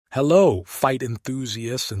Hello, fight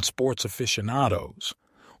enthusiasts and sports aficionados.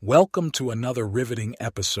 Welcome to another riveting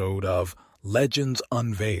episode of Legends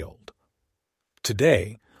Unveiled.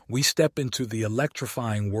 Today, we step into the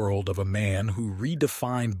electrifying world of a man who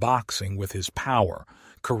redefined boxing with his power,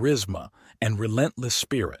 charisma, and relentless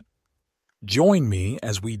spirit. Join me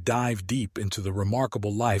as we dive deep into the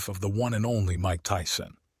remarkable life of the one and only Mike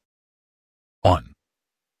Tyson. 1.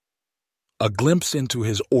 A glimpse into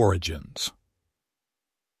his origins.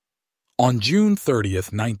 On June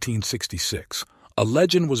 30th, 1966, a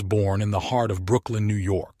legend was born in the heart of Brooklyn, New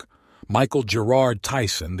York. Michael Gerard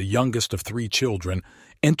Tyson, the youngest of three children,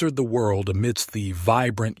 entered the world amidst the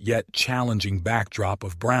vibrant yet challenging backdrop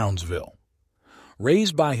of Brownsville.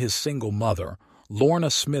 Raised by his single mother,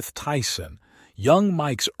 Lorna Smith Tyson, young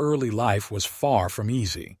Mike's early life was far from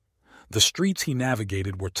easy. The streets he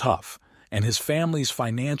navigated were tough, and his family's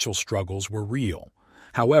financial struggles were real.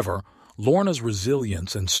 However, Lorna's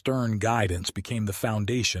resilience and stern guidance became the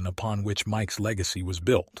foundation upon which Mike's legacy was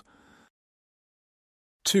built.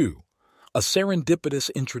 2. A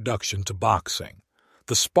serendipitous introduction to boxing.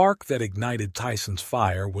 The spark that ignited Tyson's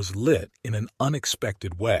fire was lit in an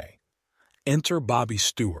unexpected way. Enter Bobby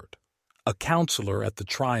Stewart, a counselor at the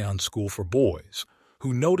Tryon School for Boys,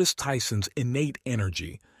 who noticed Tyson's innate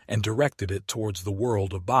energy and directed it towards the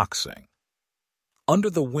world of boxing.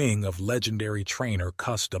 Under the wing of legendary trainer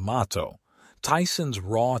Cus D'Amato, Tyson's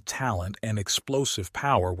raw talent and explosive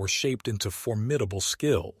power were shaped into formidable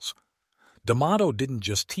skills. D'Amato didn't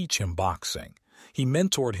just teach him boxing, he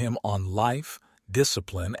mentored him on life,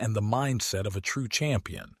 discipline, and the mindset of a true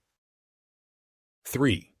champion.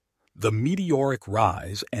 3. The meteoric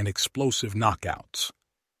rise and explosive knockouts.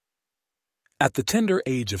 At the tender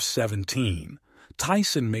age of 17,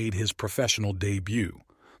 Tyson made his professional debut.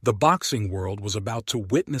 The boxing world was about to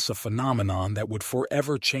witness a phenomenon that would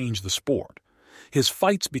forever change the sport. His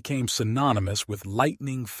fights became synonymous with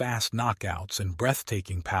lightning-fast knockouts and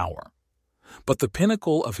breathtaking power. But the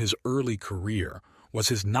pinnacle of his early career was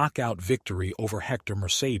his knockout victory over Hector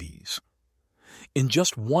Mercedes. In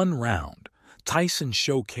just one round, Tyson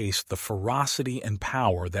showcased the ferocity and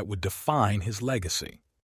power that would define his legacy.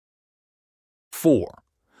 4.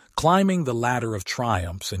 Climbing the ladder of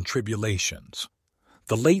triumphs and tribulations.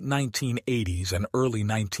 The late 1980s and early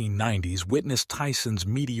 1990s witnessed Tyson's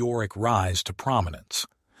meteoric rise to prominence.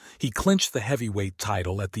 He clinched the heavyweight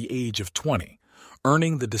title at the age of 20,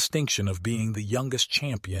 earning the distinction of being the youngest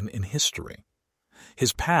champion in history.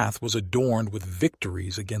 His path was adorned with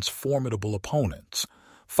victories against formidable opponents.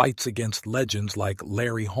 Fights against legends like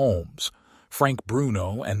Larry Holmes, Frank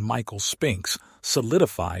Bruno, and Michael Spinks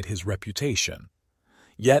solidified his reputation.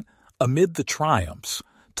 Yet, amid the triumphs,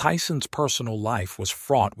 Tyson's personal life was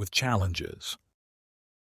fraught with challenges.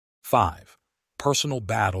 5. Personal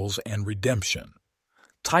battles and redemption.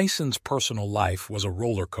 Tyson's personal life was a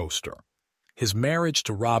roller coaster. His marriage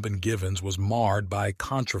to Robin Givens was marred by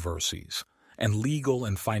controversies, and legal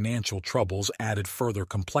and financial troubles added further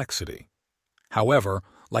complexity. However,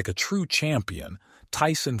 like a true champion,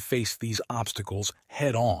 Tyson faced these obstacles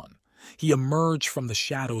head-on. He emerged from the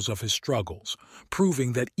shadows of his struggles,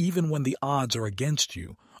 proving that even when the odds are against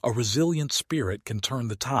you, a resilient spirit can turn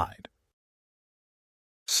the tide.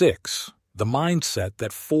 6. The mindset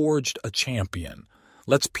that forged a champion.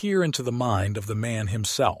 Let's peer into the mind of the man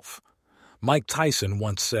himself. Mike Tyson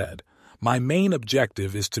once said, "My main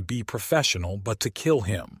objective is to be professional, but to kill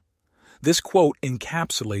him." This quote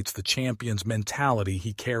encapsulates the champion's mentality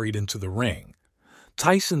he carried into the ring.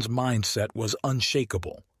 Tyson's mindset was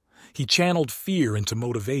unshakable. He channeled fear into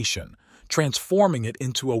motivation, transforming it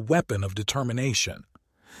into a weapon of determination.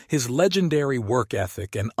 His legendary work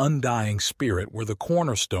ethic and undying spirit were the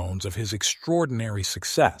cornerstones of his extraordinary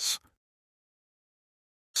success.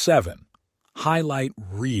 7. Highlight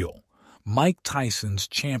reel. Mike Tyson's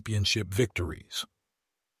championship victories.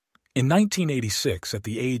 In 1986, at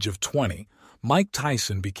the age of 20, Mike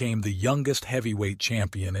Tyson became the youngest heavyweight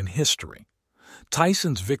champion in history.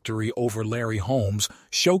 Tyson's victory over Larry Holmes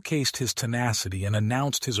showcased his tenacity and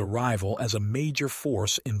announced his arrival as a major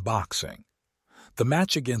force in boxing. The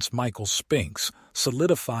match against Michael Spinks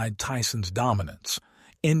solidified Tyson's dominance,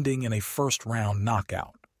 ending in a first-round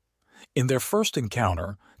knockout. In their first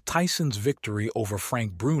encounter, Tyson's victory over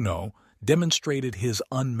Frank Bruno demonstrated his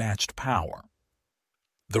unmatched power.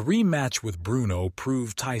 The rematch with Bruno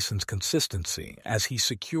proved Tyson's consistency as he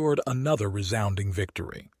secured another resounding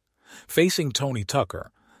victory. Facing Tony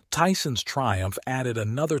Tucker, Tyson's triumph added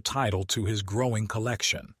another title to his growing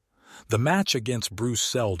collection. The match against Bruce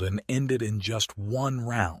Seldon ended in just one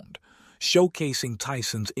round, showcasing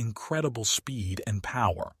Tyson's incredible speed and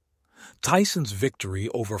power. Tyson's victory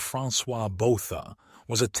over Francois Botha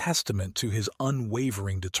was a testament to his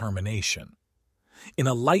unwavering determination. In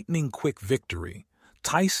a lightning-quick victory,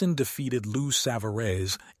 Tyson defeated Lou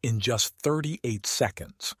Savarez in just 38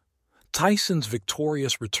 seconds. Tyson's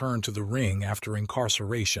victorious return to the ring after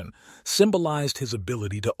incarceration symbolized his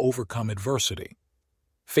ability to overcome adversity.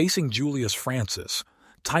 Facing Julius Francis,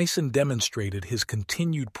 Tyson demonstrated his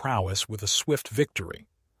continued prowess with a swift victory.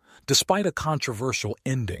 Despite a controversial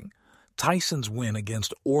ending, Tyson's win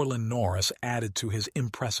against Orlin Norris added to his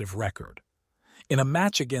impressive record. In a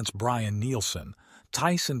match against Brian Nielsen,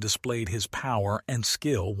 Tyson displayed his power and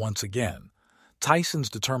skill once again. Tyson's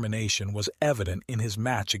determination was evident in his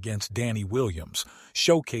match against Danny Williams,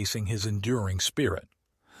 showcasing his enduring spirit.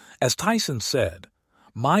 As Tyson said,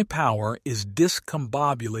 "My power is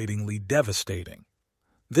discombobulatingly devastating."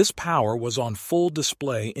 This power was on full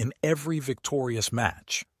display in every victorious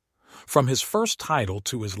match. From his first title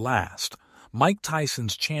to his last, Mike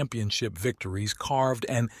Tyson's championship victories carved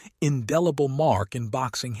an indelible mark in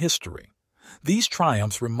boxing history. These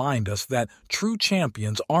triumphs remind us that true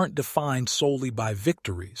champions aren't defined solely by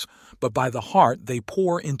victories, but by the heart they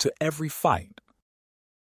pour into every fight.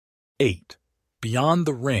 8. Beyond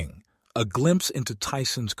the ring, a glimpse into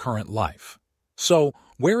Tyson's current life. So,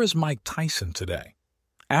 where is Mike Tyson today?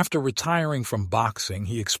 After retiring from boxing,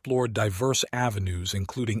 he explored diverse avenues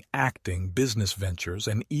including acting, business ventures,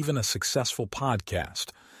 and even a successful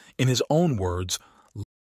podcast. In his own words,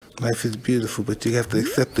 "Life is beautiful, but you have to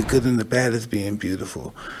accept the good and the bad as being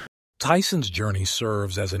beautiful." Tyson's journey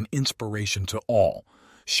serves as an inspiration to all,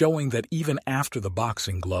 showing that even after the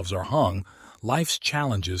boxing gloves are hung, life's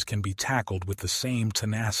challenges can be tackled with the same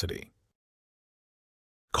tenacity.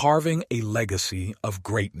 Carving a legacy of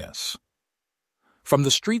greatness. From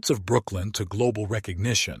the streets of Brooklyn to global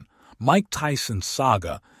recognition, Mike Tyson's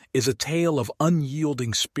saga is a tale of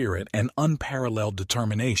unyielding spirit and unparalleled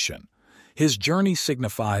determination. His journey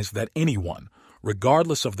signifies that anyone,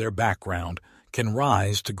 regardless of their background, can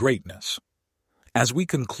rise to greatness. As we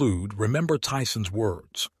conclude, remember Tyson's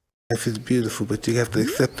words. "Life is beautiful, but you have to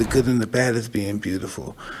accept the good and the bad as being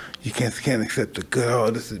beautiful. You can't accept the good,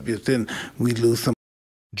 oh, this is beautiful, then we lose some."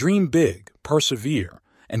 Dream big, persevere,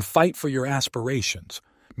 and fight for your aspirations,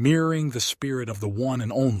 mirroring the spirit of the one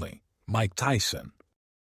and only Mike Tyson.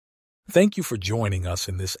 Thank you for joining us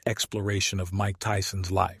in this exploration of Mike Tyson's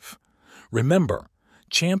life. Remember,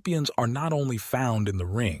 champions are not only found in the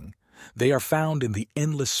ring, they are found in the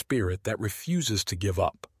endless spirit that refuses to give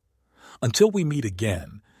up. Until we meet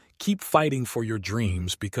again, keep fighting for your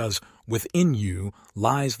dreams because within you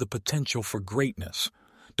lies the potential for greatness.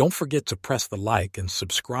 Don't forget to press the like and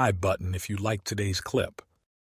subscribe button if you liked today's clip.